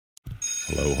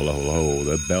Hello, hello, hello.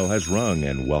 The bell has rung,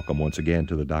 and welcome once again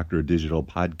to the Doctor of Digital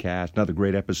podcast. Another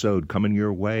great episode coming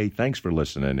your way. Thanks for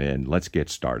listening in. Let's get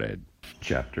started.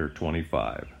 Chapter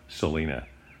 25, Silena.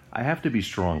 I have to be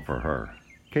strong for her.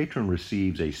 Katrin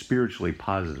receives a spiritually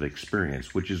positive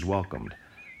experience, which is welcomed.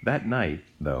 That night,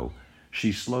 though,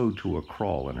 she slowed to a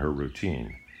crawl in her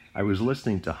routine. I was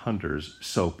listening to Hunter's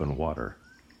Soap and Water.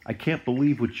 I can't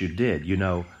believe what you did. You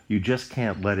know, you just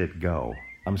can't let it go.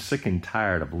 I'm sick and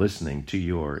tired of listening to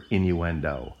your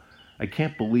innuendo. I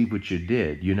can't believe what you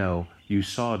did. You know, you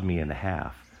sawed me in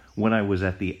half when I was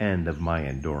at the end of my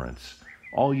endurance.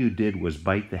 All you did was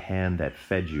bite the hand that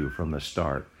fed you from the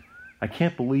start. I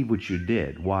can't believe what you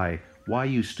did. Why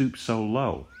you stooped so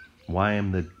low? Why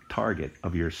I'm the target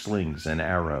of your slings and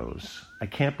arrows. I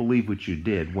can't believe what you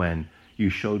did when you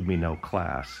showed me no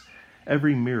class.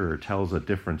 Every mirror tells a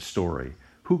different story.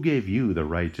 Who gave you the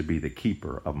right to be the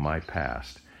keeper of my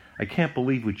past? I can't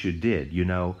believe what you did. You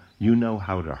know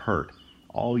how to hurt.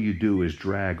 All you do is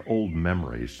drag old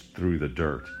memories through the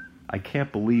dirt. I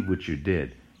can't believe what you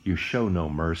did. You show no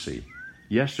mercy.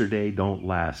 Yesterday don't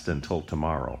last until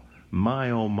tomorrow. My,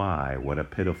 oh my, what a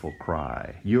pitiful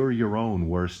cry. You're your own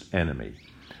worst enemy.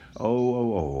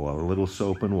 Oh, a little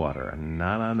soap and water.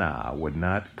 Na, would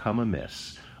not come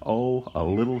amiss. Oh, a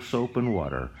little soap and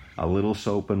water, a little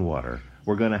soap and water.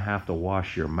 We're going to have to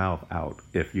wash your mouth out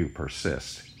if you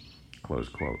persist. Close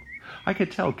quote. I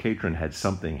could tell Katrin had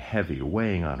something heavy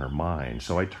weighing on her mind,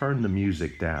 so I turned the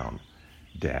music down.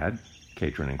 Dad?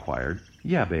 Katrin inquired.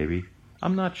 Yeah, baby.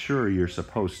 I'm not sure you're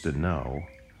supposed to know.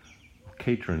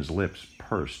 Katrin's lips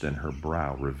pursed and her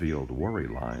brow revealed worry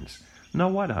lines. Know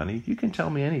what, honey? You can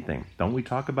tell me anything. Don't we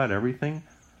talk about everything?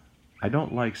 I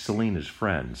don't like Selena's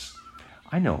friends.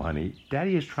 I know, honey.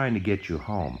 Daddy is trying to get you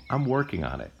home. I'm working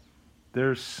on it.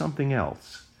 There's something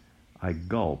else. I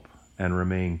gulp and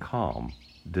remain calm,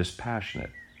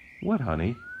 dispassionate. What,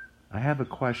 honey? I have a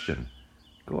question.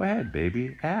 Go ahead,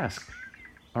 baby. Ask.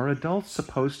 Are adults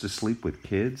supposed to sleep with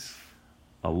kids?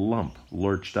 A lump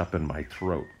lurched up in my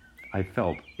throat. I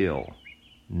felt ill.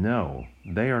 No,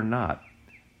 they are not.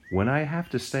 When I have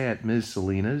to stay at Ms.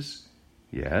 Selena's?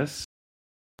 Yes.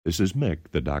 This is Mick,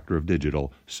 the Doctor of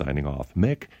Digital, signing off.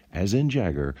 Mick, as in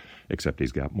Jagger, except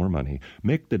he's got more money.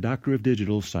 Mick, the Doctor of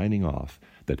Digital, signing off.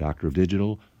 The Doctor of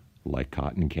Digital, like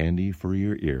cotton candy for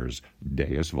your ears.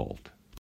 Deus Volt.